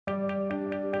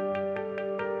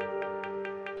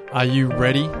Are you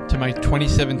ready to make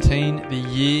 2017 the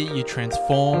year you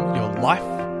transform your life?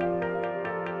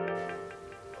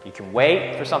 You can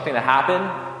wait for something to happen,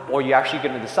 or you're actually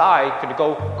going to decide to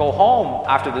go home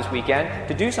after this weekend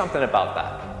to do something about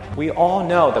that. We all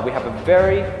know that we have a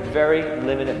very, very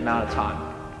limited amount of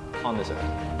time on this earth.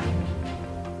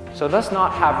 So let's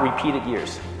not have repeated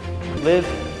years. Live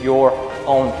your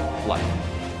own life.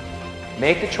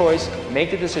 Make the choice, make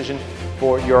the decision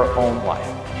for your own life.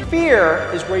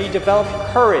 Fear is where you develop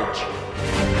courage.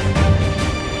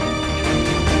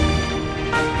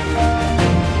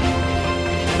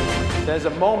 There's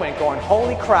a moment going,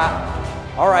 holy crap,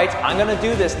 all right, I'm going to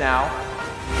do this now.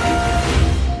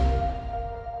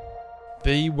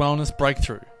 The Wellness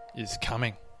Breakthrough is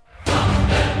coming.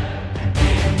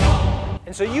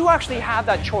 And so you actually have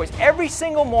that choice every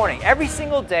single morning, every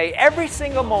single day, every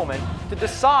single moment to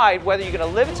decide whether you're going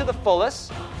to live it to the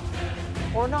fullest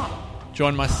or not.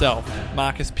 Join myself,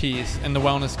 Marcus Pearce, and the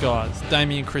Wellness Guys,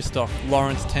 Damien Christoph,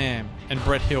 Lawrence Tam, and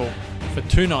Brett Hill for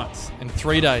 2 nights and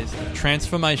 3 days of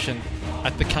transformation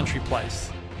at the Country Place.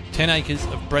 10 acres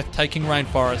of breathtaking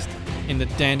rainforest in the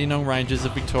Dandenong Ranges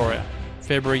of Victoria,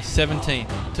 February 17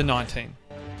 to 19.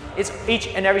 It's each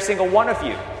and every single one of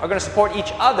you are going to support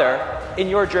each other in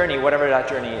your journey, whatever that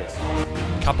journey is.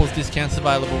 Couples discounts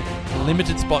available,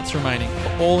 limited spots remaining.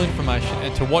 For all information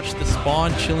and to watch the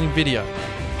spine-chilling video,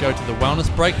 go to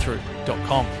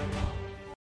thewellnessbreakthrough.com.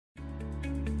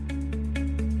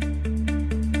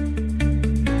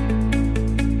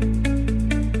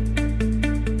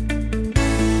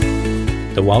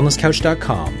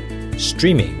 TheWellnessCouch.com,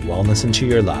 streaming wellness into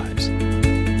your lives.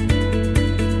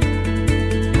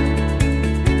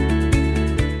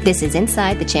 This is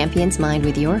Inside the Champion's Mind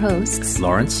with your hosts,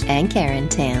 Lawrence and Karen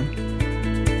Tam.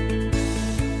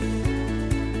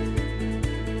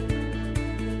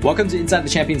 Welcome to Inside the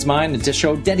Champion's Mind, the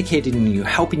show dedicated to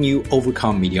helping you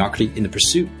overcome mediocrity in the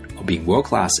pursuit of being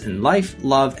world-class in life,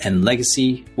 love, and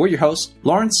legacy. We're your hosts,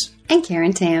 Lawrence and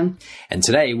Karen Tam. And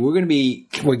today we're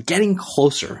getting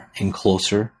closer and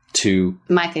closer to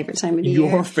my favorite time of the year.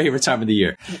 Your favorite time of the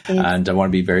year. And I want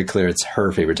to be very clear, it's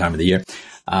her favorite time of the year.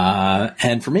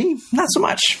 And for me, not so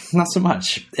much.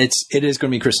 It is going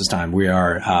to be Christmas time. We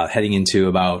are heading into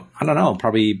about,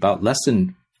 probably about less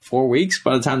than 4 weeks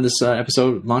by the time this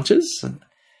episode launches.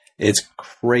 It's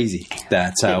crazy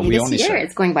that we only this year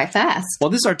it's going by fast. Well,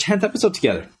 this is our 10th episode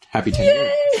together. Happy 10th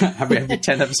year. Happy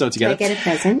 10th episode together. Did I get a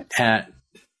present?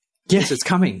 Yes, it's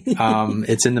coming.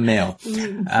 It's in the mail.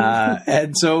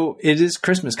 And so it is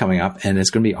Christmas coming up, and it's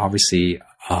going to be obviously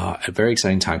a very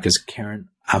exciting time because Karen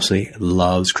absolutely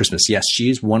loves Christmas. Yes,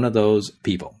 she's one of those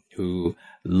people who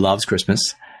loves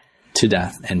Christmas to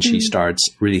death, and she starts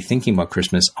really thinking about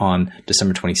Christmas on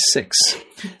December 26th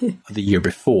of the year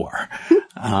before.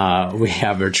 We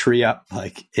have her tree up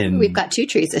We've got 2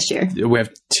 trees this year. We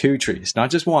have 2 trees, not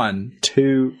just one,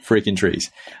 2 freaking trees.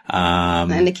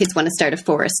 And the kids want to start a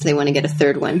forest. They want to get a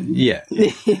 3rd one. Yeah.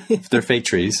 They're fake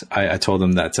trees. I told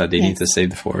them that they need to save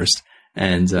the forest.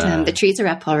 And the trees are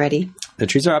up already. The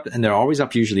trees are up, and they're always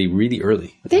up usually really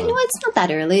early. It's not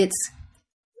that early. It's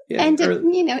end of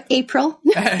April,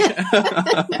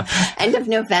 end of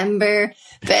November.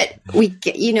 But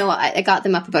I got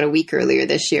them up about a week earlier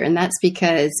this year, and that's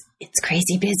because it's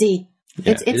crazy busy.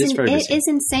 Yeah, it is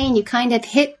insane. You kind of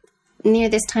hit near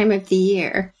this time of the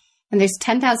year, and there's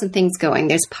 10,000 things going.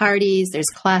 There's parties, there's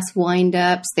class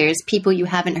wind-ups, there's people you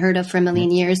haven't heard of for a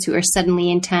million years who are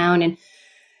suddenly in town, and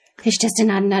there's just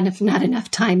not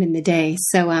enough time in the day.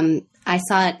 So I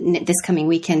saw it this coming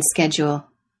weekend schedule,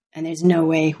 and there's no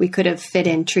way we could have fit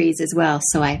in trees as well.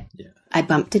 So I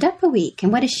bumped it up a week.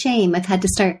 And what a shame. I've had to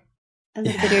start a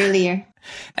little bit earlier.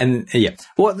 And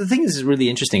well, the thing is really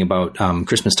interesting about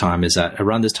Christmas time is that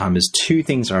around this time is 2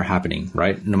 things are happening,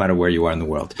 right? No matter where you are in the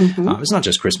world. Mm-hmm. It's not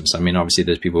just Christmas. I mean, obviously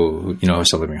there's people who, are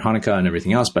celebrating Hanukkah and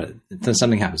everything else, but then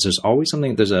something happens. There's always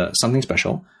something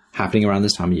special happening around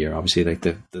this time of year, obviously like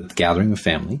the gathering of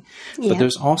family. But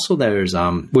there's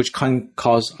which can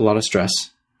cause a lot of stress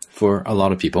for a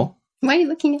lot of people. Why are you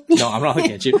looking at me? No, I'm not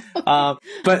looking at you. But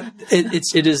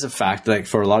it is a fact that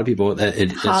for a lot of people,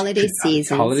 holiday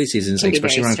seasons,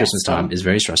 especially around Christmas time, is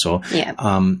very stressful. Yeah.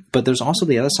 But there's also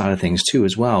the other side of things too,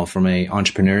 as well, from a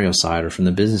entrepreneurial side or from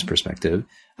the business perspective.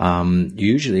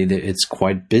 usually it's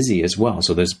quite busy as well.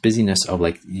 So there's busyness of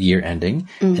like year ending.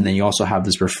 And then you also have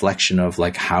this reflection of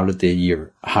like, how did the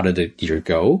year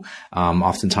go?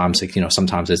 Oftentimes, like,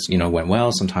 sometimes it's, went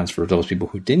well. Sometimes for those people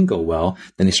who didn't go well,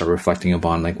 then they start reflecting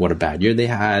upon like what a bad year they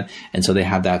had. And so they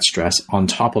have that stress on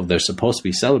top of they're supposed to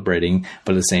be celebrating,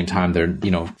 but at the same time, they're,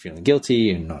 feeling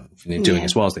guilty and not doing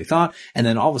as well as they thought. And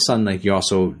then all of a sudden, like, you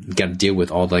also get to deal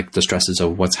with all like the stresses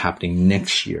of what's happening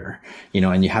next year,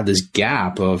 and you have this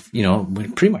gap of, we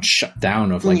pretty much shut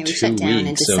down of like 2 shut down weeks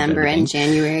in December and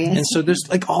January. And so there's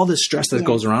like all this stress that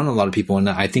goes around a lot of people. And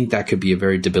I think that could be a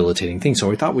very debilitating thing. So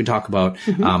we thought we'd talk about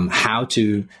how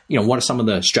to, what are some of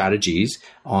the strategies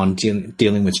on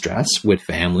dealing with stress with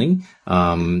family,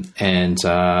 and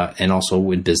also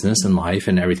with business and life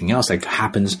and everything else that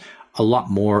happens a lot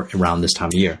more around this time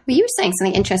of year. Well, you were saying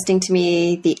something interesting to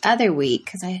me the other week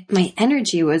because my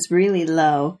energy was really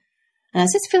low and I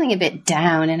was just feeling a bit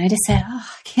down. And I just said, I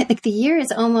can't, like, the year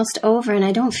is almost over and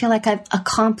I don't feel like I've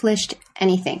accomplished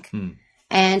anything.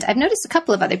 And I've noticed a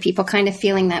couple of other people kind of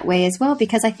feeling that way as well,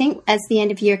 because I think as the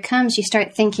end of year comes, you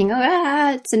start thinking,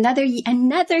 it's another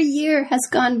year has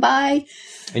gone by.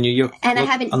 And I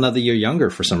haven't another year younger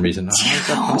for some reason. How is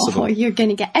that possible? You're going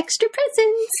to get extra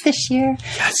presents this year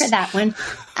for that one.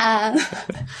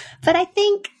 But I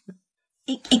think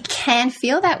it can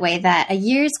feel that way, that a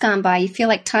year's gone by. You feel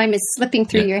like time is slipping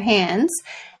through your hands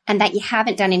and that you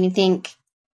haven't done anything.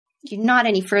 You're not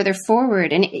any further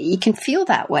forward, and you can feel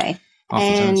that way.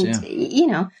 And,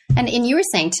 and you were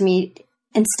saying to me,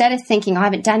 instead of thinking, I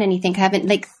haven't done anything,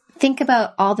 think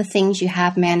about all the things you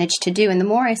have managed to do. And the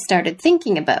more I started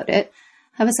thinking about it,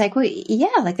 I was like, well,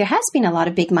 yeah, like there has been a lot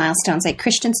of big milestones. Like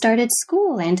Christian started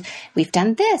school and we've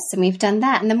done this and we've done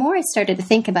that. And the more I started to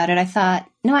think about it, I thought,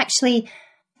 no, actually,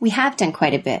 we have done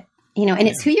quite a bit. And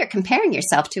it's who you're comparing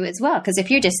yourself to as well. Because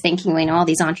if you're just thinking, all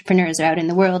these entrepreneurs are out in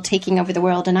the world taking over the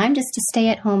world and I'm just a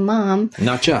stay-at-home mom.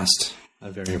 Not just.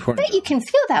 Very important. But you can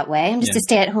feel that way. I'm just a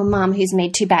stay-at-home mom who's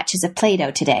made 2 batches of Play-Doh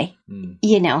today.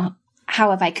 How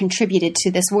have I contributed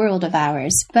to this world of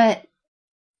ours? But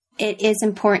it is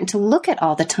important to look at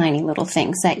all the tiny little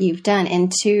things that you've done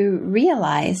and to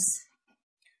realize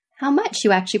how much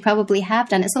you actually probably have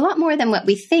done. It's a lot more than what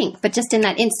we think, but just in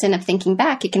that instant of thinking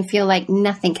back, it can feel like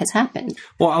nothing has happened.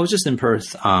 Well, I was just in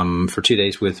Perth for 2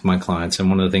 days with my clients,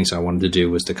 and one of the things I wanted to do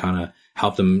was to kind of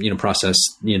help them, process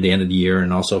the end of the year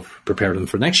and also prepare them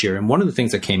for next year. And one of the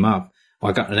things that came up,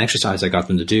 I got an exercise I got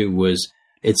them to do was,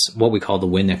 it's what we call the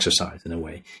win exercise in a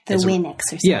way. The win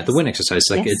exercise. Yeah, the win exercise.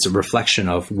 Like it's a reflection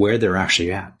of where they're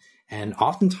actually at. And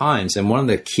oftentimes, and one of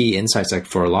the key insights, like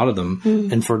for a lot of them,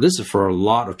 and for a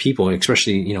lot of people,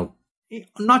 especially,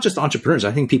 not just entrepreneurs,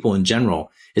 I think people in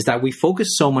general, is that we focus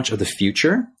so much of the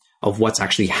future of what's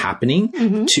actually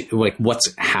happening to like what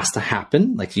has to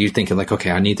happen. Like you think like, okay,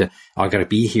 I got to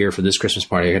be here for this Christmas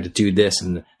party. I got to do this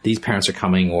and these parents are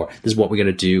coming, or this is what we got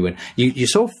to do. And you're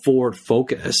so forward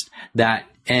focused that,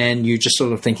 and you're just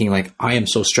sort of thinking like, I am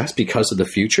so stressed because of the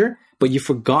future, but you've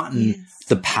forgotten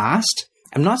the past.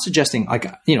 I'm not suggesting like,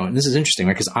 and this is interesting,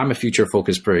 right? Because I'm a future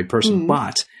focused person,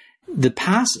 but the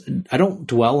past, I don't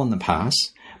dwell on the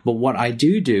past. But what I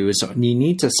do is you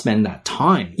need to spend that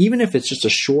time, even if it's just a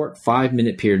short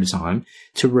 5-minute period of time,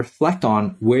 to reflect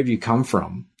on where have you come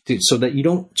from, so that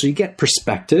you get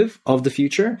perspective of the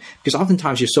future. Because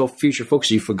oftentimes you're so future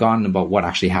focused, you've forgotten about what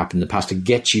actually happened in the past to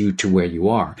get you to where you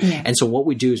are. Yeah. And so what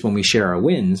we do is when we share our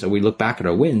wins, or we look back at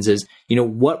our wins, is,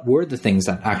 what were the things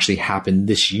that actually happened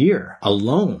this year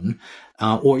alone?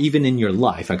 Or even in your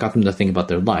life. I got them to think about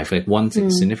their life, like one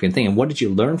significant thing. And what did you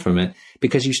learn from it?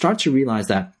 Because you start to realize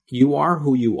that you are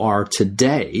who you are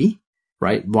today,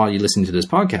 right? While you're listening to this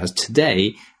podcast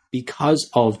today, because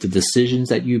of the decisions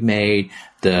that you made,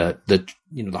 the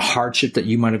hardship that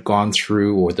you might have gone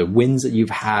through, or the wins that you've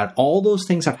had. All those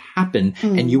things have happened,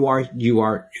 and you are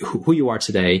who you are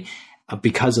today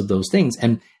because of those things.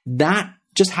 And that,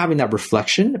 just having that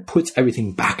reflection puts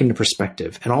everything back into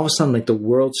perspective. And all of a sudden, like the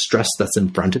world stress that's in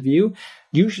front of you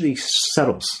usually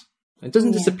settles. It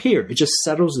doesn't disappear. It just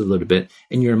settles a little bit,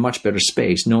 and you're in a much better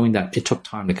space knowing that it took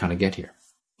time to kind of get here.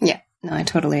 Yeah. No, I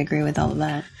totally agree with all of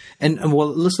that. And well,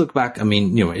 let's look back. I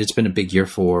mean, it's been a big year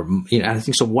for, I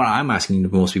think so. What I'm asking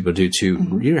most people to do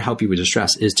to help you with your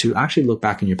stress is to actually look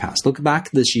back in your past, look back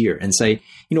this year and say,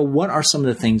 what are some of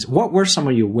the things, what were some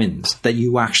of your wins that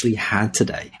you actually had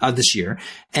today, this year,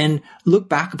 and look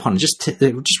back upon it.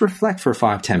 Just reflect for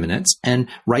 5-10 minutes and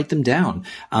write them down.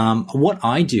 What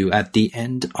I do at the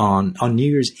end on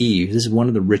New Year's Eve, this is one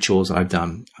of the rituals I've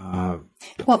done,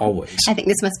 Well, always. I think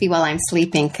this must be while I'm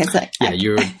sleeping because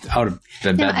You're out of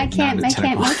bed. no, I can't make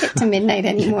it to midnight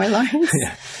anymore, Lawrence.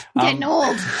 Getting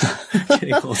old.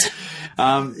 Getting old.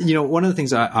 One of the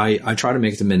things I try to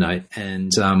make it to midnight,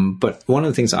 and but one of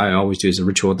the things I always do is a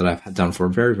ritual that I've had done for a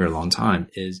very, very long time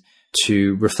is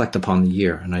to reflect upon the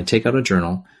year. And I take out a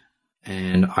journal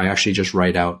and I actually just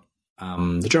write out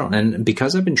the journal. And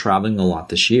because I've been traveling a lot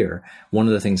this year, one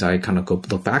of the things I kind of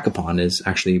look back upon is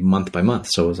actually month by month.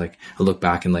 So it was like I look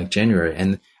back in like January,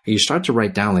 and you start to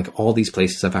write down like all these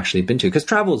places I've actually been to, because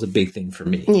travel is a big thing for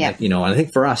me. Yeah. Like, and I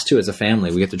think for us too, as a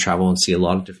family, we get to travel and see a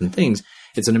lot of different things.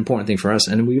 It's an important thing for us.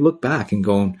 And we look back and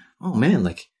go, oh man,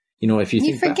 like, if you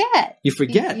think forget. You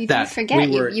forget you that forget.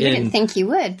 we were you wouldn't think you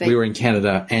would, but we were in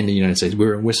Canada and the United States. We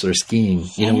were in Whistler skiing,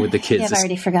 with the kids. Yeah, I've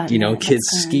already forgotten. Kids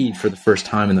skied for the first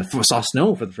time and saw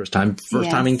snow for the first time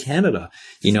in Canada,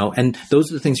 and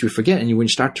those are the things we forget. And when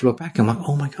you start to look back, I'm like,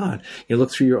 oh my God, you look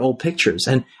through your old pictures.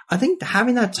 And I think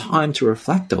having that time to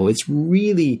reflect, though, it's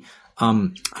really, I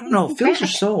don't know, it fills your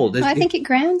soul. I think it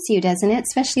grounds you, doesn't it?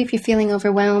 Especially if you're feeling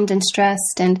overwhelmed and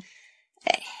stressed, and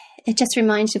it just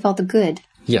reminds you of all the good.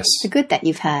 Yes. The good that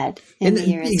you've had in the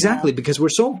year as exactly, well. because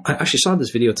I actually saw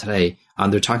this video today.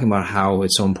 They're talking about how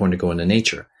it's so important to go into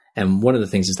nature. And one of the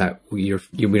things is that you're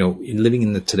living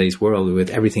in today's world with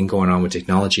everything going on with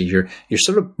technology, you're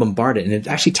sort of bombarded, and it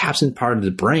actually taps into part of the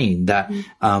brain that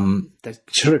that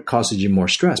sort of causes you more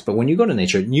stress. But when you go to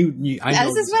nature, I know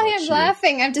this is why I'm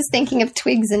laughing. I'm just thinking of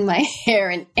twigs in my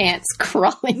hair and ants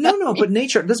crawling. No, but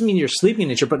nature doesn't mean you're sleeping in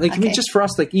nature. But I mean, just for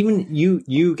us, like even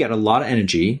you get a lot of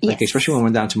energy, like especially when we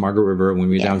went down to Margaret River, when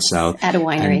we were down south at a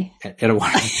winery, at a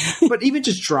winery. But even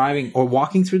just driving or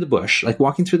walking through the bush, in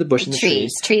the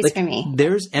trees, like, for me,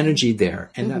 there's energy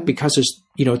there, and that because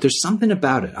there's something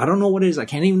about it. I don't know what it is. I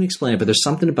can't even explain it, but there's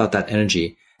something about that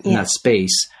energy in that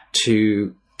space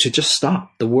to just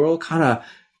stop. The world kind of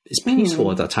is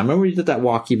peaceful at that time. I remember we did that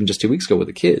walk even just 2 weeks ago with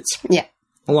the kids. Yeah.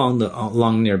 Along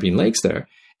Nearbeen Lakes there.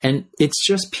 And it's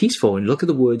just peaceful. And you look at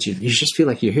the woods, you just feel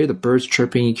like you hear the birds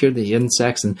chirping, you hear the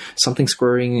insects and something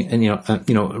squirring and,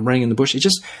 running in the bush. It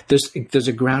just, there's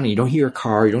a grounding. You don't hear a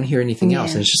car, you don't hear anything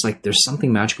else. And it's just like, there's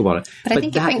something magical about it. But I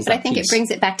think it brings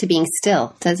it back to being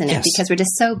still, doesn't it? Yes. Because we're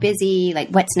just so busy, like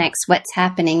what's next, what's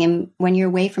happening. And when you're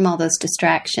away from all those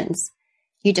distractions,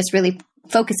 you're just really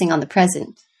focusing on the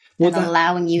present and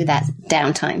allowing you that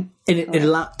downtime. And it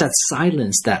allows that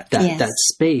silence, that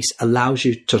space allows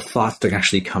you thoughts to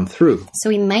actually come through. So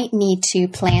we might need to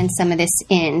plan some of this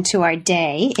into our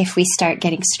day if we start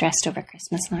getting stressed over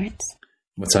Christmas, Lawrence.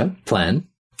 What's that? Plan?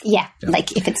 Yeah.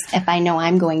 Like if I know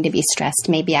I'm going to be stressed,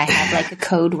 maybe I have like a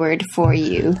code word for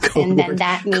you. Then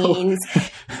that means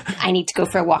I need to go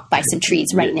for a walk by some trees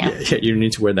right now. Yeah, you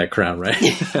need to wear that crown, right?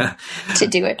 To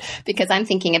do it. Because I'm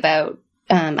thinking about,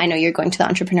 I know you're going to the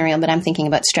entrepreneurial, but I'm thinking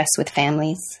about stress with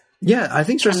families. Yeah, I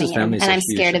think stress with families. And I'm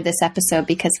scared of this episode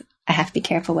because I have to be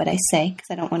careful what I say because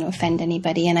I don't want to offend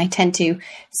anybody. And I tend to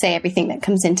say everything that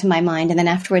comes into my mind and then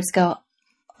afterwards go,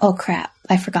 oh crap,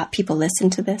 I forgot people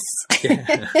listen to this.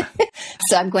 Yeah.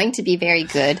 So I'm going to be very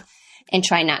good and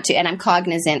try not to. And I'm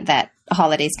cognizant that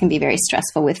holidays can be very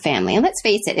stressful with family. And let's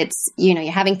face it, it's,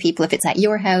 you're having people, if it's at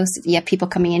your house, you have people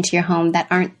coming into your home that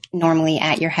aren't normally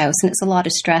at your house. And it's a lot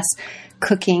of stress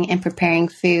cooking and preparing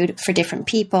food for different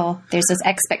people. There's those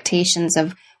expectations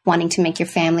of wanting to make your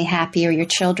family happy or your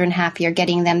children happy or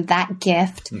getting them that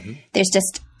gift. Mm-hmm. There's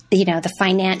just, the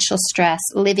financial stress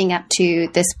living up to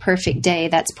this perfect day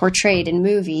that's portrayed in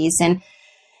movies. And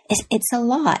it's a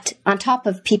lot on top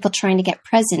of people trying to get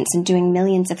presents and doing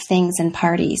millions of things and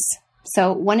parties.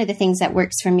 So one of the things that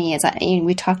works for me is,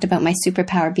 we talked about my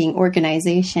superpower being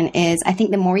organization, is I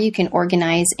think the more you can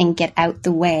organize and get out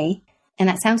the way, and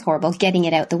that sounds horrible, getting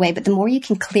it out the way, but the more you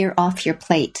can clear off your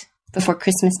plate before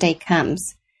Christmas Day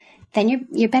comes, then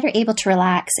you're better able to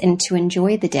relax and to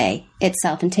enjoy the day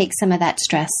itself and take some of that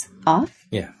stress off.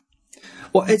 Yeah.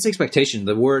 Well, it's expectation.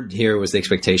 The word here was the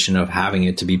expectation of having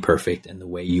it to be perfect and the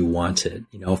way you want it.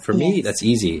 For me, that's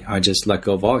easy. I just let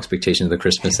go of all expectations of the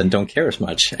Christmas and don't care as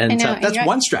much. And that's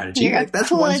one strategy. That's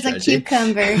cool one strategy. As a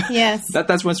cucumber. Yes.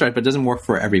 That's one strategy, but it doesn't work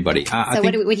for everybody. So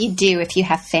what would you do if you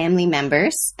have family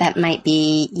members that might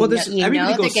be, they're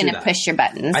going to push your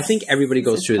buttons? I think everybody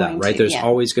goes through that, right? There's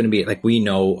always going to be, like, we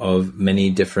know of many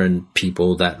different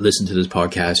people that listen to this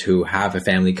podcast who have a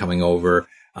family coming over,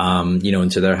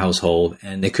 into their household,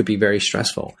 and it could be very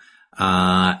stressful.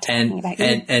 And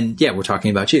we're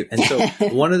talking about you. And so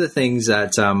one of the things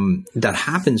that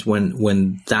happens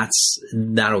when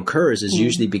that occurs is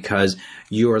usually because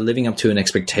you are living up to an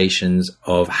expectations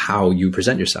of how you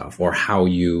present yourself or how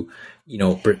you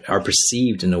are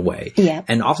perceived in a way. Yeah.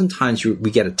 And oftentimes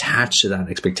we get attached to that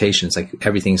expectation. It's like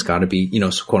everything's got to be,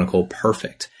 quote unquote,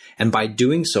 perfect. And by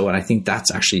doing so, and I think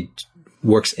that's actually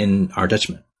works in our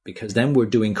detriment, because then we're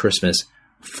doing Christmas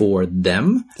for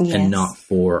them and not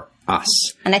for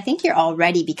us. And I think you're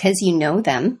already, because you know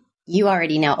them, you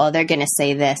already know, oh, they're going to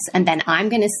say this, and then I'm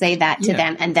going to say that to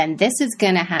them, and then this is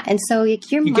going to happen. And so you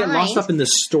get lost up in the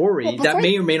story that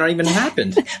may or may not even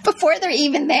happen. Before they're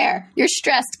even there, you're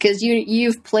stressed because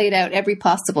you've played out every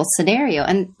possible scenario,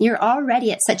 and you're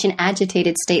already at such an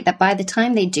agitated state that by the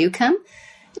time they do come,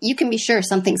 you can be sure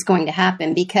something's going to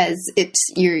happen, because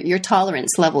it's your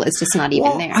tolerance level is just not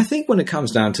even there. I think when it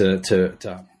comes down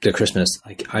to Christmas,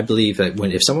 like I believe that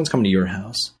if someone's coming to your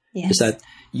house, is that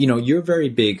you're very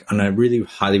big, and I really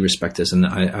highly respect this, and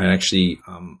I actually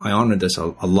I honor this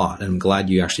a lot, and I'm glad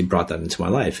you actually brought that into my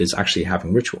life. Is actually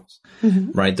having rituals,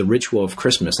 right? The ritual of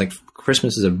Christmas, like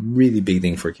Christmas, is a really big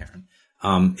thing for Karen.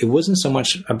 It wasn't so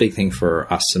much a big thing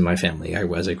for us and my family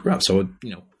as I grew up. So,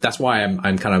 that's why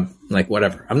I'm kind of like,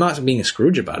 whatever. I'm not being a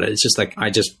Scrooge about it. It's just like,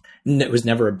 it was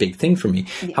never a big thing for me.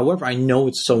 Yeah. However, I know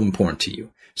it's so important to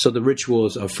you. So the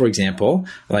rituals of, for example,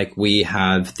 like we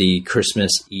have the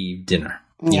Christmas Eve dinner.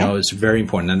 It's very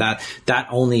important. And that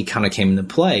only kind of came into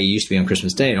play. It used to be on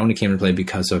Christmas Day. It only came into play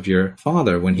because of your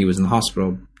father when he was in the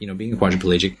hospital, being a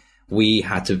quadriplegic. We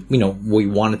had to, we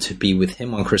wanted to be with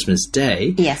him on Christmas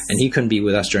Day. Yes. And he couldn't be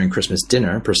with us during Christmas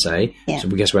dinner, per se. Yeah. So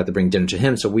we had to bring dinner to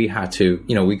him. So we had to,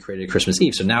 we created Christmas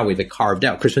Eve. So now we've carved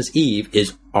out. Christmas Eve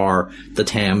is the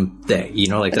Tam day,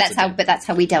 But that's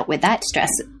how we dealt with that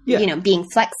stress. Yeah. Being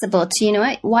flexible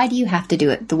to, why do you have to do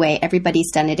it the way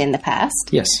everybody's done it in the past?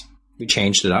 Yes. We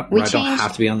changed it up. I don't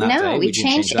have to be on that day. No, we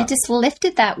changed it. Just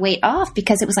lifted that weight off,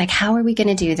 because it was like, how are we going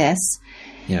to do this?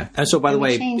 Yeah. And so, by the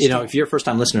way, if you're a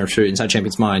first-time listener to Inside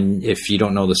Champions Mind, if you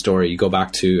don't know the story, you go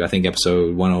back to, I think,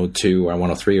 episode 102 or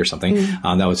 103 or something.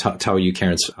 That would tell you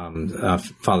Karen's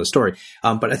father's story.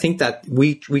 But I think that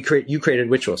you created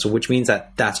ritual, so which means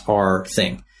that that's our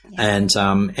thing. Yeah. And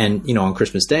on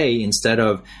Christmas Day, instead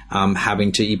of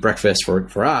having to eat breakfast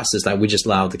for us, is that we just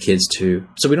allow the kids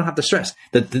so we don't have the stress.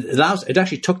 It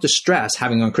actually took the stress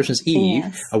having on Christmas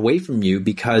Eve away from you,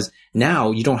 because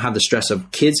now you don't have the stress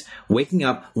of kids waking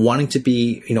up, wanting to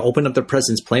be, open up their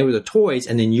presents, playing with their toys,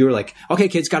 and then you're like, okay,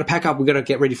 kids, got to pack up. We got to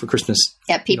get ready for Christmas.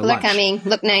 Yeah, people are coming.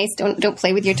 Look nice. Don't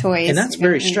play with your toys. And that's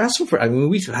very stressful.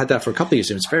 We've had that for a couple of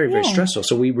years. It's very, very stressful.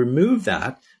 So we removed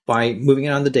that by moving it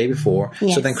on the day before.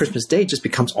 Yes. So then Christmas Day just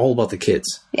becomes all about the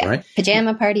kids, right?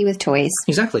 Pajama party with toys.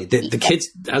 Exactly. The kids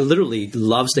literally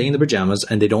love staying in the pajamas,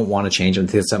 and they don't want to change them.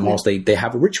 They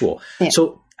have a ritual. Yeah.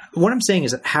 So what I'm saying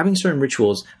is that having certain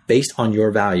rituals based on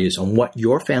your values, on what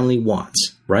your family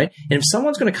wants, right? And if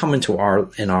someone's going to come into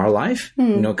our life,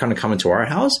 kind of come into our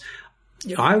house,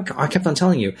 I kept on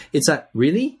telling you, it's that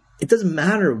really, it doesn't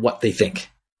matter what they think.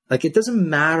 Like, it doesn't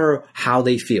matter how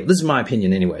they feel. This is my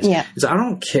opinion anyways. Yeah. I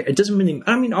don't care. It doesn't really,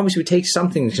 obviously we take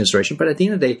something into consideration, but at the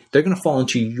end of the day, they're going to fall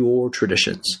into your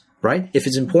traditions, right? If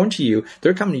it's important to you,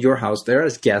 they're coming to your house, they're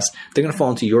as guests, they're going to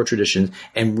fall into your traditions,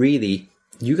 and really,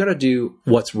 you got to do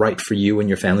what's right for you and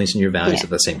your families and your values at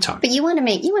the same time. But you want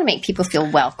to make people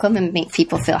feel welcome and make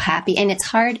people feel happy. And it's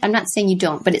hard. I'm not saying you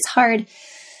don't, but it's hard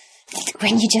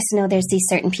when you just know there's these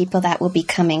certain people that will be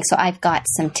coming. So I've got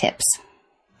some tips.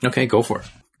 Okay, go for it.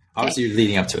 Obviously, you're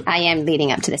leading up to it. I am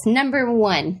leading up to this. Number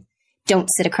 1, don't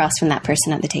sit across from that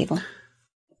person at the table.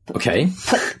 Okay.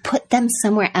 Put them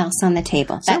somewhere else on the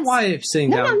table. Is that why I'm sitting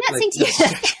down? No, I'm not saying to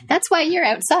you. That's why you're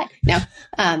outside. No,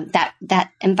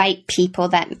 that invite people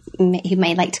who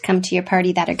may like to come to your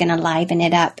party that are going to liven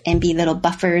it up and be little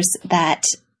buffers, that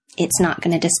it's not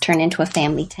going to just turn into a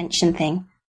family tension thing.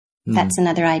 That's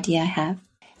another idea I have.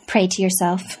 Pray to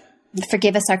yourself.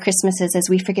 Forgive us our Christmases as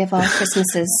we forgive all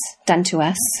Christmases done to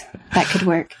us. That could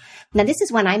work. Now, this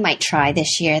is one I might try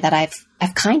this year that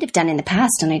I've kind of done in the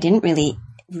past, and I didn't really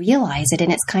realize it.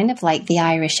 And it's kind of like the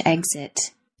Irish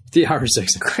exit. The Irish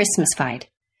exit. Christmas-fied.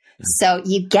 So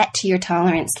you get to your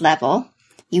tolerance level.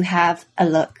 You have a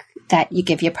look that you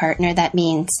give your partner. That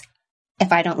means,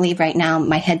 if I don't leave right now,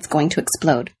 my head's going to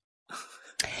explode.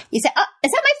 You say, oh,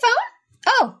 is that my phone?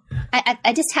 Oh,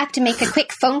 I just have to make a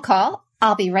quick phone call.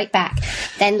 I'll be right back.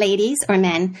 Then, ladies or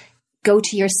men, go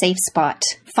to your safe spot.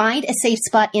 Find a safe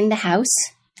spot in the house.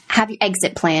 Have your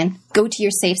exit plan. Go to your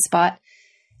safe spot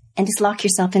and just lock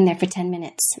yourself in there for 10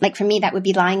 minutes. Like for me, that would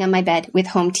be lying on my bed with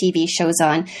home TV shows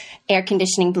on, air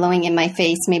conditioning blowing in my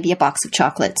face, maybe a box of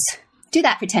chocolates. Do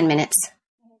that for 10 minutes.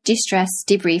 De-stress,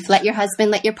 debrief. Let your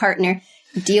husband, let your partner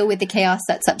deal with the chaos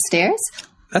that's upstairs.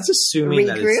 That's assuming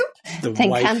that regroup, it's the then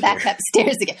wife come back here.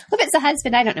 upstairs again. Well, if it's the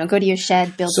husband, I don't know. Go to your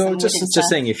shed, build some So wooden just stuff.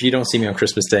 saying, if you don't see me on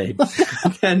Christmas Day,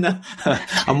 then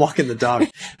I'm walking the dog.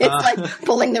 It's like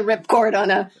pulling the ripcord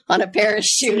on a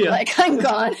parachute. Yeah. Like, I'm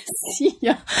gone. See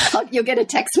ya. You'll get a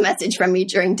text message from me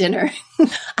during dinner.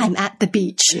 I'm at the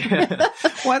beach.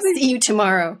 Well, I think- See you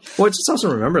tomorrow. Well, just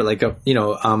also remember, like,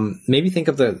 maybe think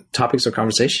of the topics of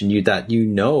conversation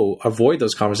avoid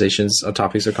those conversations or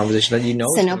topics of conversation that you know.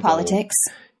 So is no gonna go- politics.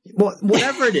 Well,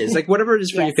 whatever it is, like whatever it is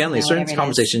for Yes, your family, no, certain whatever it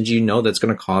conversations that's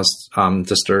going to cause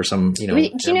to stir some Do you know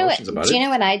what? emotions about Do you it. know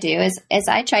what I do? Is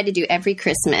I try to do every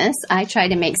Christmas. I try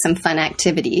to make some fun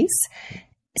activities,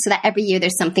 so that every year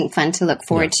there's something fun to look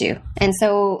forward to. And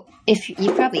so, if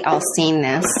you've probably all seen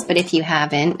this, but if you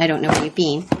haven't, I don't know where you've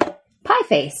been. Pie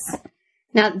Face.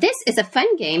 Now, this is a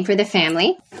fun game for the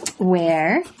family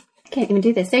where I can't even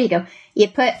do this. There you go. You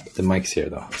put The mic's here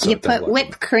though. So you it doesn't put look-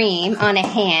 whipped cream on a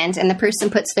hand and the person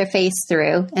puts their face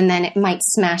through and then it might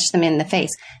smash them in the face.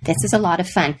 This is a lot of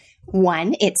fun.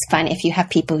 One, it's fun if you have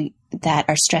people that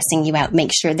are stressing you out,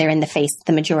 make sure they're in the face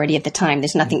the majority of the time.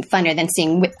 There's nothing funner than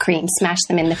seeing whipped cream smash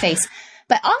them in the face.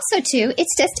 But also too,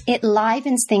 it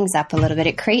livens things up a little bit.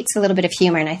 It creates a little bit of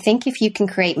humor. And I think if you can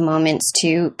create moments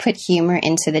to put humor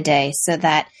into the day so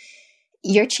that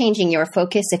you're changing your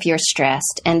focus if you're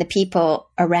stressed and the people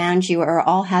around you are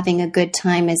all having a good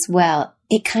time as well,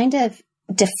 it kind of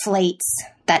deflates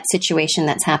that situation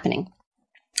that's happening.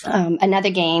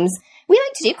 Another games, we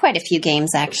like to do quite a few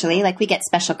games actually. Like we get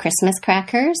special Christmas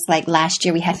crackers. Like last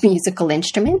year we had musical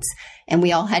instruments and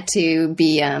we all had to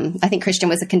be, I think Christian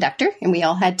was a conductor and we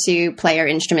all had to play our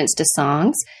instruments to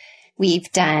songs.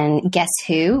 We've done Guess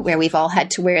Who, where we've all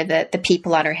had to wear the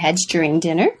people on our heads during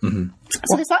dinner. Mm-hmm.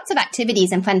 So there's lots of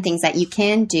activities and fun things that you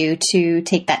can do to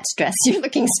take that stress. You're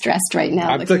looking stressed right now.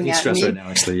 I'm looking at stressed me. right now,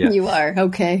 actually. Yeah. You are.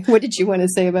 Okay. What did you want to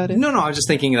say about it? No, I was just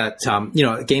thinking that,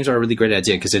 games are a really great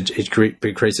idea because it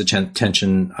creates a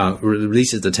tension,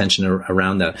 releases the tension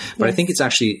around that. But I think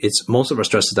it's most of our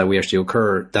stresses that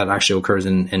actually occurs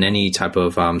in any type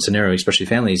of scenario, especially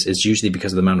families, is usually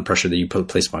because of the amount of pressure that you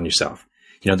place upon yourself.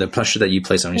 The pressure that you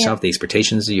place on yourself, the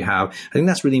expectations that you have. I think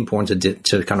that's really important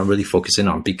to kind of really focus in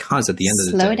on because at the end of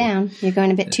the day. Slow down. You're going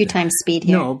a bit 2 times speed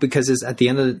here. No, because it's at the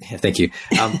end of the thank you.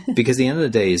 Because the end of the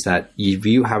day is that if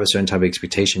you have a certain type of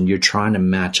expectation, you're trying to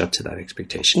match up to that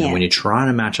expectation. Yeah. And when you're trying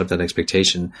to match up that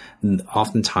expectation,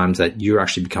 oftentimes that you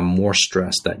actually become more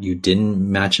stressed that you didn't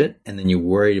match it. And then you're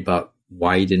worried about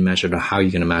why you didn't match it or how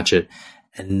you're going to match it.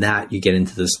 And that you get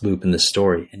into this loop in this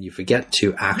story and you forget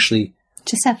to actually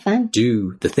just have fun.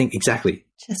 do the thing. Exactly.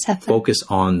 Just have fun. Focus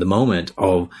on the moment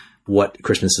of what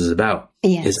Christmas is about.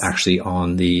 Yes. Is actually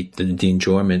on the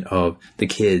enjoyment of the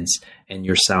kids and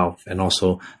yourself and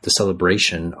also the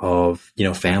celebration of,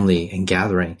 family and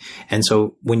gathering. And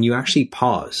so when you actually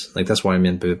pause, like that's what I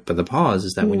meant by the pause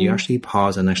is that when you actually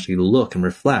pause and actually look and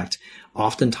reflect,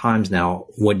 oftentimes now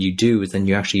what you do is then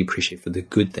you actually appreciate for the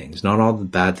good things, not all the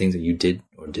bad things that you did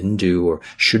or didn't do or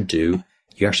should do.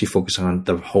 You actually focus on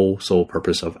the whole sole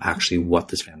purpose of actually what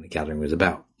this family gathering was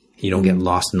about. You don't get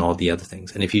lost in all the other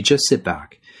things. And if you just sit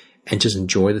back and just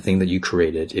enjoy the thing that you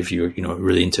created, if you're,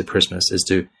 really into Christmas, is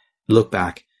to look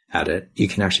back at it, you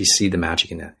can actually see the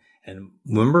magic in that. And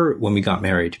remember when we got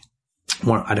married,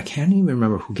 I can't even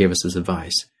remember who gave us this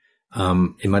advice.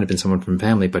 It might have been someone from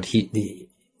family, but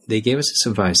they gave us this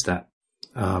advice that,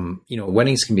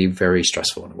 weddings can be very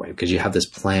stressful in a way because you have this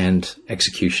planned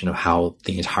execution of how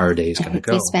the entire day is going to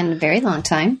go. You spend a very long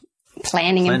time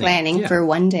planning for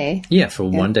one day. Yeah, for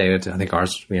one day. I think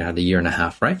ours, we had a year and a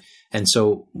half, right? And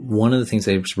so one of the things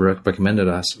they recommended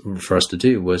for us to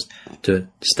do was to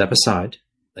step aside,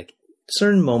 like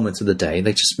certain moments of the day,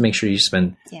 like just make sure you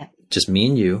spend just me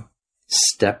and you,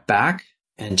 step back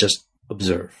and just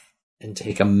observe and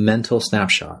take a mental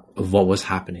snapshot of what was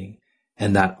happening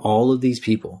and that all of these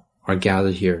people are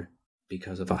gathered here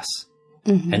because of us.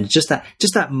 Mm-hmm. And just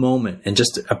that moment and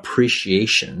just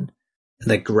appreciation,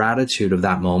 the gratitude of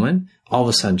that moment, all of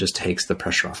a sudden just takes the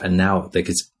pressure off. And now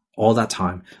it's all that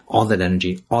time, all that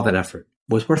energy, all that effort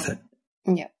was worth it.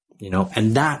 Yeah.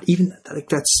 And that, even like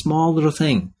that small little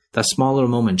thing, that small little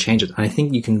moment changes. And I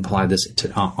think you can apply this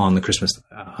on the Christmas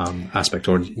aspect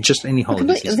or just any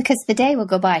holiday season. Because the day will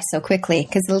go by so quickly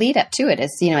because the lead up to it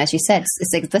is, as you said,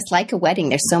 it's like a wedding.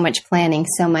 There's so much planning,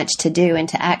 so much to do. And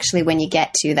to actually, when you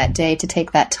get to that day, to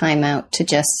take that time out to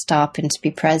just stop and to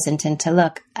be present and to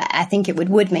look, I think it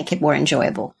would make it more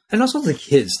enjoyable. And also the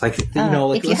kids, like, you know,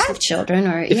 like if you have children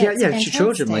or if you have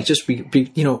children, like just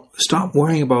be, you know, stop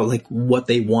worrying about like what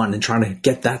they want and trying to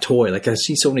get that toy. Like I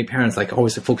see so many parents like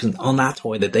always focusing on that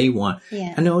toy that they want.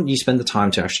 Yeah. I know you spend the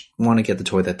time to actually want to get the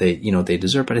toy that they, you know, they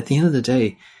deserve, but at the end of the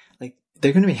day, like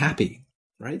they're going to be happy,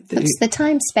 right? It's the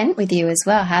time spent with you as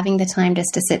well, having the time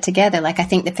just to sit together. Like I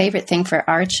think the favorite thing for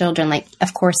our children, like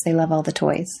of course they love all the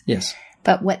toys. Yes.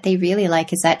 But what they really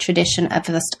like is that tradition of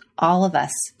just all of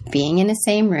us being in the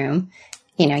same room.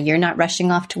 You know, you're not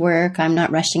rushing off to work. I'm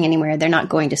not rushing anywhere. They're not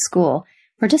going to school.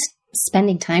 We're just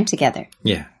spending time together.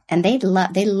 Yeah. And they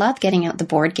love getting out the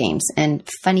board games and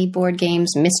funny board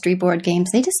games, mystery board games.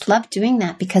 They just love doing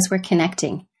that because we're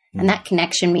connecting. And that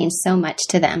connection means so much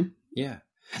to them. Yeah.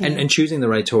 And choosing the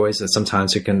right toys, that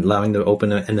sometimes you can allowing them to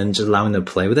open it and then just allowing them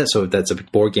to play with it. So if that's a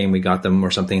board game we got them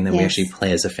or something, then we actually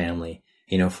play as a family,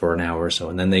 you know, for an hour or so.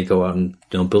 And then they go out and,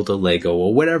 you know, build a Lego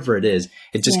or whatever it is.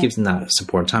 It just gives them that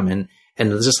support time. And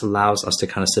it just allows us to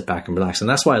kind of sit back and relax. And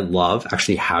that's why I love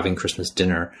actually having Christmas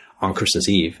dinner on Christmas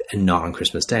Eve and not on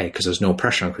Christmas Day, because there's no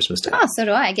pressure on Christmas Day. Oh, so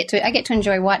do I. I get to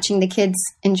enjoy watching the kids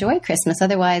enjoy Christmas.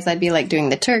 Otherwise, I'd be like doing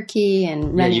the turkey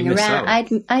and running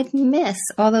around. I'd miss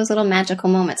all those little magical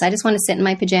moments. I just want to sit in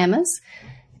my pajamas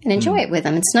and enjoy it with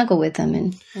them and snuggle with them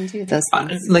and do those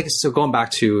things. So going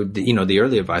back to the, you know, the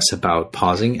early advice about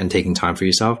pausing and taking time for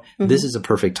yourself, this is a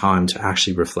perfect time to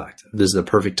actually reflect. This is the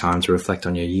perfect time to reflect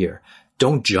on your year.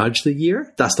 Don't judge the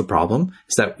year. That's the problem.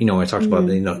 Is that, you know, I talked about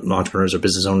the, you know, entrepreneurs or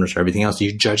business owners or everything else.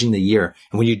 You're judging the year.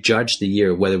 And when you judge the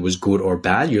year, whether it was good or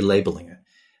bad, you're labeling it.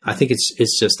 I think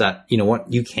it's just that, you know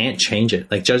what, you can't change it.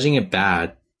 Like judging it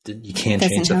bad, you can't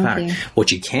change the fact.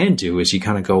 What you can do is you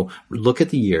kind of go look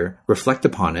at the year, reflect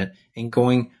upon it, and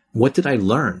going, what did I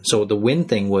learn? So the win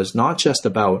thing was not just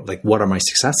about like, what are my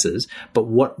successes, but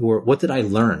what did I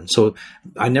learn? So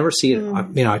I never see it,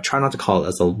 you know, I try not to call it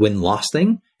as a win-loss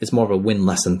thing. It's more of a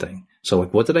win-lesson thing. So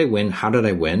like, what did I win? How did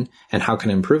I win? And how can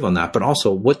I improve on that? But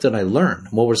also, what did I learn?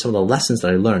 What were some of the lessons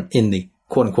that I learned in the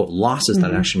quote unquote losses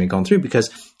that I actually gone through? Because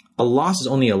a loss is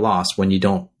only a loss when you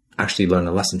don't actually learn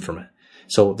a lesson from it.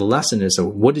 So the lesson is, so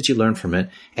what did you learn from it?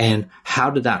 And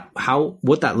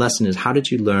what that lesson is, how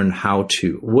did you learn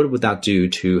what would that do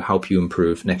to help you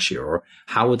improve next year? Or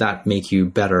how would that make you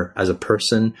better as a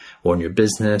person or in your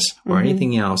business or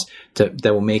anything else that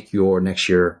will make your next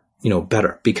year, you know,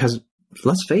 better? Because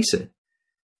let's face it,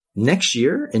 next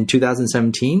year in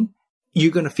 2017,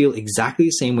 you're going to feel exactly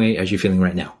the same way as you're feeling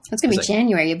right now. It's going to be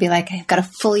January. You'll be like, I've got a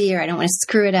full year. I don't want to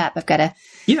screw it up. I've got to.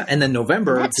 Yeah. And then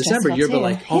November, December, you'll be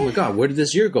like, oh my God, where did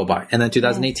this year go by? And then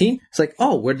 2018, it's like,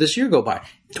 oh, where did this year go by?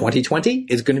 2020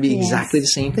 is going to be exactly the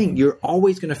same thing. You're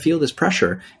always going to feel this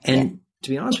pressure. And to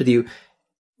be honest with you,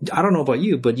 I don't know about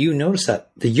you, but you notice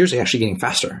that the years are actually getting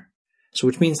faster. So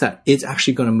which means that it's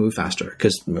actually going to move faster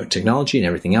because technology and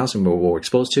everything else and what we're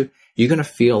exposed to, you're going to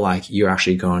feel like you're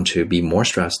actually going to be more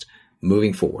stressed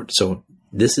moving forward. So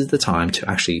this is the time to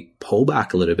actually pull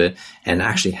back a little bit and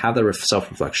actually have that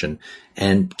self-reflection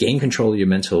and gain control of your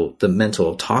the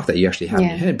mental talk that you actually have in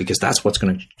your head, because that's what's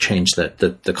going to change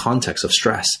the context of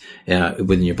stress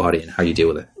within your body and how you deal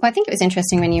with it. Well, I think it was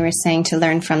interesting when you were saying to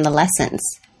learn from the lessons,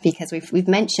 because we've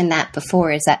mentioned that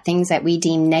before, is that things that we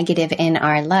deem negative in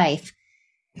our life,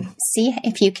 see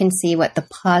if you can see what the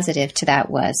positive to that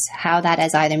was, how that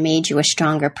has either made you a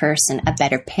stronger person, a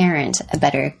better parent, a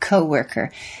better coworker,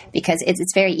 because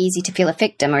it's very easy to feel a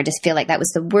victim or just feel like that was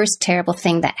the worst terrible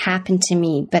thing that happened to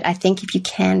me. But I think if you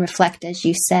can reflect, as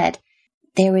you said,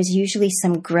 there was usually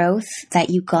some growth that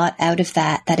you got out of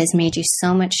that has made you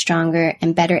so much stronger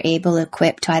and better able,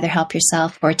 equipped to either help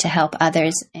yourself or to help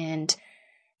others, and,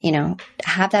 you know,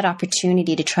 have that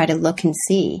opportunity to try to look and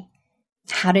see,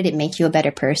 how did it make you a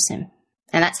better person?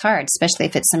 And that's hard, especially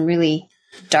if it's some really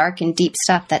dark and deep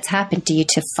stuff that's happened to you,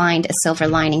 to find a silver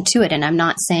lining to it. And I'm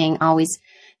not saying always,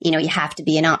 you know, you have to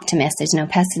be an optimist. There's no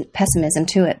pessimism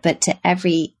to it. But to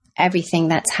everything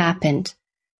that's happened,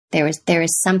 there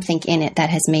is something in it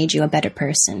that has made you a better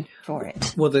person for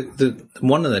it. Well, the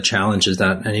one of the challenges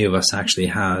that any of us actually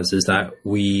has is that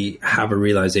we have a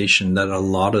realization that a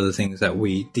lot of the things that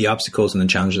the obstacles and the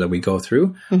challenges that we go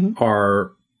through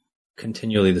are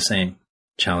continually the same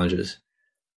challenges.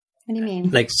 What do you mean?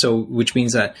 Like, so, which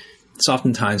means that it's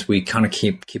oftentimes we kind of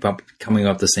keep up coming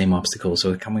up the same obstacles,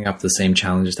 or coming up the same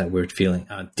challenges that we're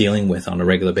dealing with on a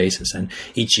regular basis. And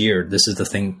each year, this is the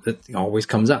thing that always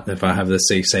comes up. If I have this,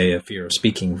 say a fear of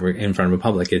speaking in front of a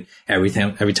public, every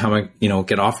time I, you know,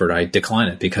 get offered, I decline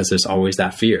it because there's always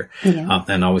that fear,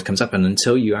 and always comes up. And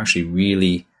until you actually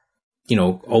really,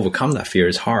 overcome that fear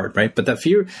is hard, right? But that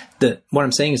fear, what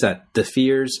I'm saying is that the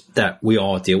fears that we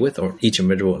all deal with, or each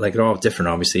individual, like they're all different,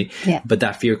 obviously. Yeah. But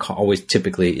that fear always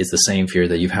typically is the same fear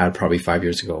that you've had probably 5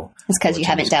 years ago. It's because you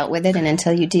haven't dealt with it, and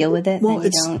until you deal with it, then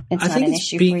it's not an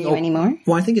issue for you anymore.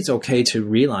 Well, I think it's okay to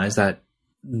realize that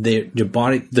your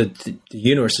body, the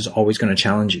universe is always going to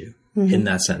challenge you in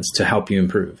that sense to help you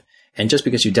improve. And just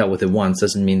because you dealt with it once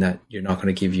doesn't mean that you're not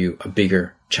going to give you a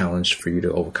bigger challenge for you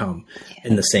to overcome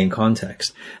in the same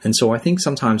context. And so I think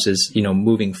sometimes is,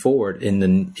 moving forward in the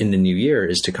new year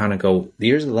is to kind of go,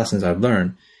 here's the lessons I've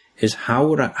learned is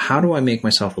how do I make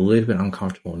myself a little bit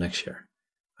uncomfortable next year?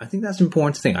 I think that's an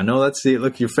important thing. I know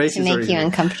look, your face to is make you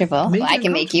uncomfortable. Well, I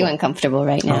can make you uncomfortable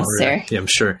right now, sir. Yeah, I'm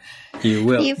sure you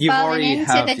will. You've fallen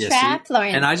into the trap,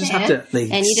 Lawrence. And I just have to.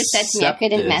 And you just said to me I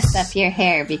couldn't mess up your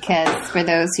hair because for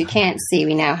those who can't see,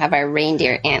 we now have our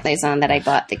reindeer antlers on that I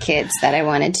bought the kids that I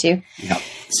wanted to. Yep.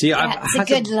 See, I have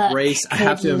to embrace. I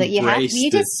have to embrace.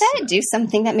 You just said do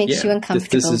something that makes you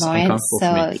uncomfortable, Lawrence.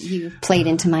 So you played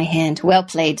into my hand. Well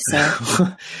played,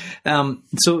 sir.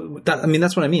 So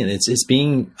that's what I mean. It's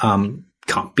being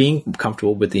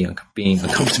comfortable with being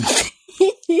uncomfortable.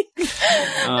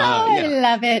 I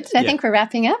love it. I think we're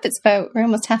wrapping up. We're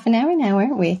almost half an hour now,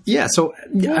 aren't we? Yeah. So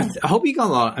I hope you got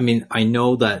a lot. I mean, I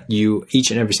know that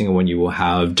each and every single one, you will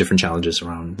have different challenges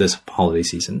around this holiday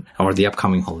season or the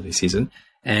upcoming holiday season.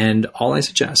 And all I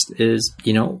suggest is,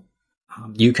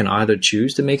 you can either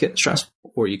choose to make it stressful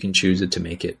or you can choose it to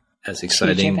make it as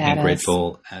exciting and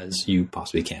grateful as you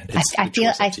possibly can.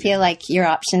 I feel like your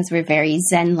options were very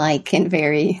Zen-like and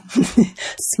very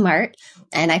smart.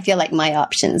 And I feel like my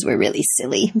options were really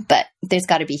silly, but there's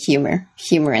got to be humor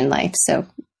in life. So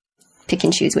pick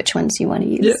and choose which ones you want to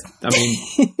use. Yeah. I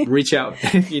mean, reach out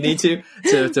if you need to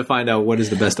find out what is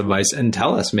the best advice and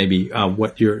tell us maybe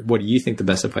what do you think the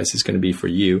best advice is going to be for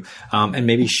you, and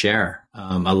maybe share.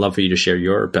 I'd love for you to share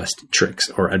your best tricks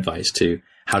or advice to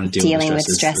how to dealing with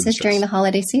stresses during the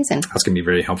holiday season. That's going to be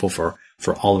very helpful for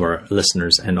all of our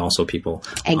listeners and also people.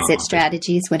 Exit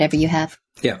strategies, whatever you have.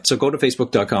 Yeah. So go to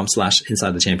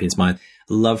facebook.com/Inside the Champion's Mind.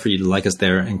 Love for you to like us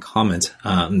there and comment,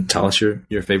 and tell us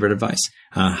your favorite advice,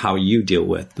 how you deal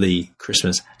with the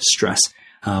Christmas stress.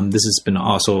 This has been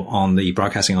also on the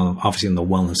broadcasting obviously on the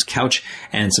Wellness Couch,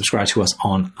 and subscribe to us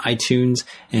on iTunes,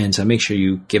 and make sure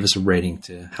you give us a rating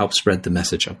to help spread the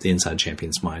message of the Inside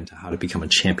Champion's Mind to how to become a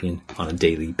champion on a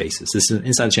daily basis. This is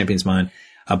Inside Champion's Mind,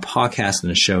 a podcast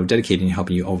and a show dedicated to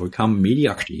helping you overcome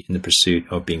mediocrity in the pursuit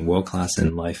of being world-class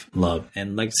in life, love,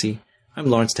 and legacy. I'm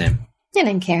Lawrence Tam. And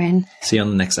I'm Karen. See you on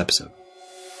the next episode.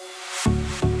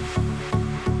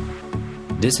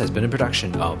 This has been a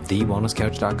production of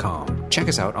TheWellnessCouch.com. Check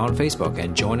us out on Facebook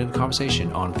and join in the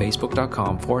conversation on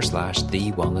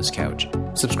Facebook.com/The Wellness Couch.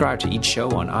 Subscribe to each show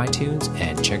on iTunes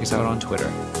and check us out on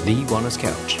Twitter. The Wellness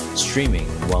Couch, streaming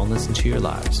wellness into your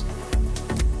lives.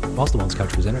 Whilst the Wellness Couch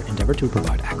presenter endeavor to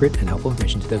provide accurate and helpful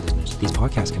information to their listeners, these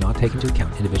podcasts cannot take into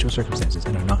account individual circumstances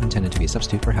and are not intended to be a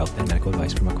substitute for health and medical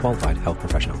advice from a qualified health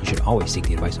professional. You should always seek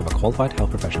the advice of a qualified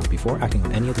health professional before acting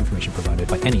on any of the information provided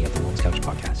by any of the Wellness Couch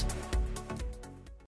podcasts.